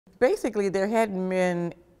Basically, there hadn't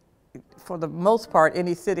been, for the most part,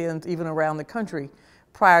 any sit-ins even around the country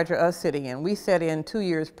prior to us sitting in. We sat in 2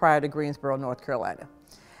 years prior to Greensboro, North Carolina.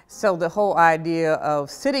 So the whole idea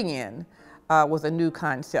of sitting in was a new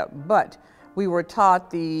concept, but we were taught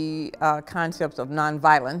the concepts of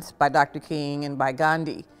nonviolence by Dr. King and by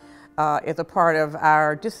Gandhi as a part of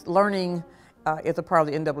our just learning as a part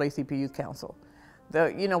of the NAACP Youth Council.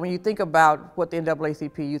 When you think about what the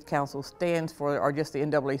NAACP Youth Council stands for, or just the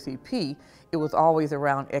NAACP, it was always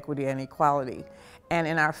around equity and equality. And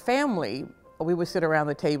in our family, we would sit around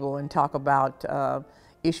the table and talk about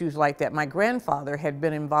issues like that. My grandfather had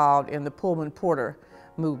been involved in the Pullman Porter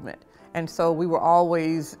movement. And so we were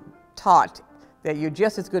always taught that you're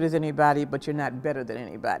just as good as anybody, but you're not better than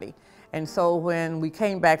anybody. And so when we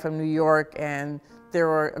came back from New York and there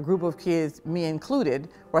were a group of kids, me included,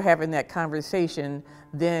 were having that conversation,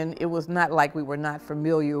 then it was not like we were not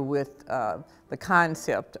familiar with the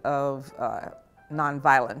concept of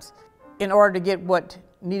nonviolence. In order to get what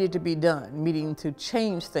needed to be done, meaning to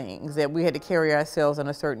change things, that we had to carry ourselves in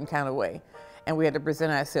a certain kind of way, and we had to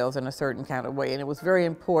present ourselves in a certain kind of way. And it was very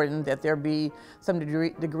important that there be some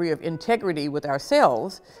degree of integrity with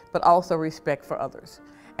ourselves, but also respect for others.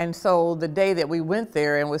 And so the day that we went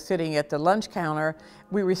there and was sitting at the lunch counter,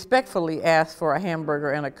 we respectfully asked for a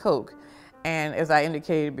hamburger and a Coke. And as I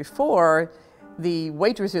indicated before, the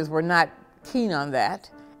waitresses were not keen on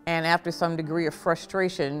that. And after some degree of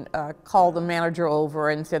frustration, called the manager over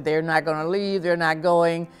and said they're not going to leave, they're not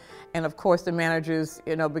going. And of course the managers,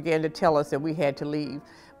 began to tell us that we had to leave.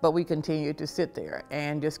 But we continued to sit there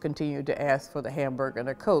and just continued to ask for the hamburger and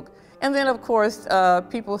a Coke. And then of course,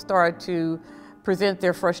 people started to present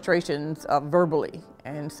their frustrations verbally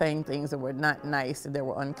and saying things that were not nice and that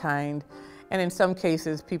were unkind. And in some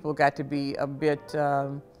cases, people got to be a bit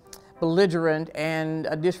belligerent and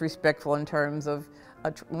disrespectful in terms of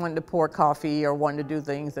wanting to pour coffee or wanting to do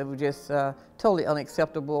things that were just totally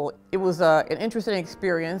unacceptable. It was an interesting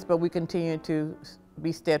experience, but we continued to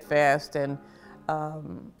be steadfast and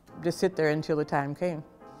just sit there until the time came.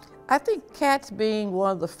 I think Cats being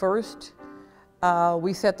one of the first,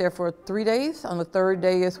 we sat there for 3 days. On the third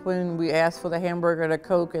day is when we asked for the hamburger and a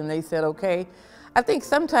Coke, and they said, okay. I think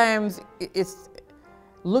sometimes it's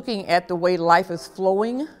looking at the way life is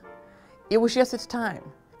flowing. It was just its time.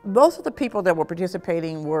 Most of the people that were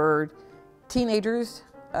participating were teenagers,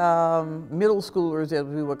 middle schoolers, as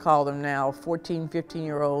we would call them now, 14,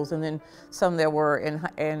 15-year-olds, and then some that were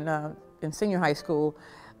in senior high school.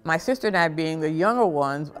 My sister and I being the younger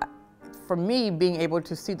ones, for me, being able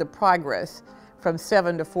to see the progress from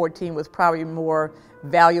 7 to 14 was probably more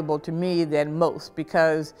valuable to me than most,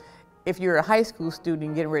 because if you're a high school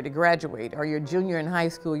student getting ready to graduate, or you're a junior in high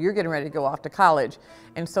school, you're getting ready to go off to college.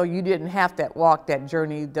 And so you didn't have to walk that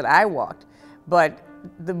journey that I walked. But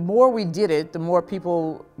the more we did it, the more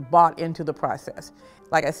people bought into the process.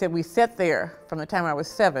 Like I said, we sat there from the time I was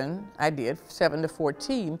 7, 7 to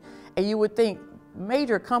 14, and you would think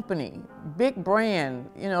major company, big brand,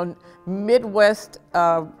 Midwest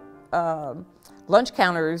lunch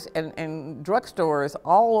counters and drugstores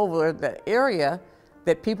all over the area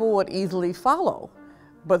that people would easily follow,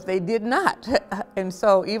 but they did not. And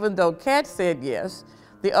so even though Cat said yes,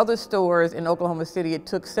 the other stores in Oklahoma City, it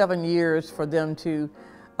took 7 years for them to,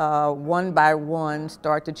 one by one,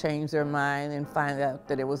 start to change their mind and find out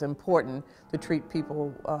that it was important to treat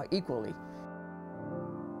people equally.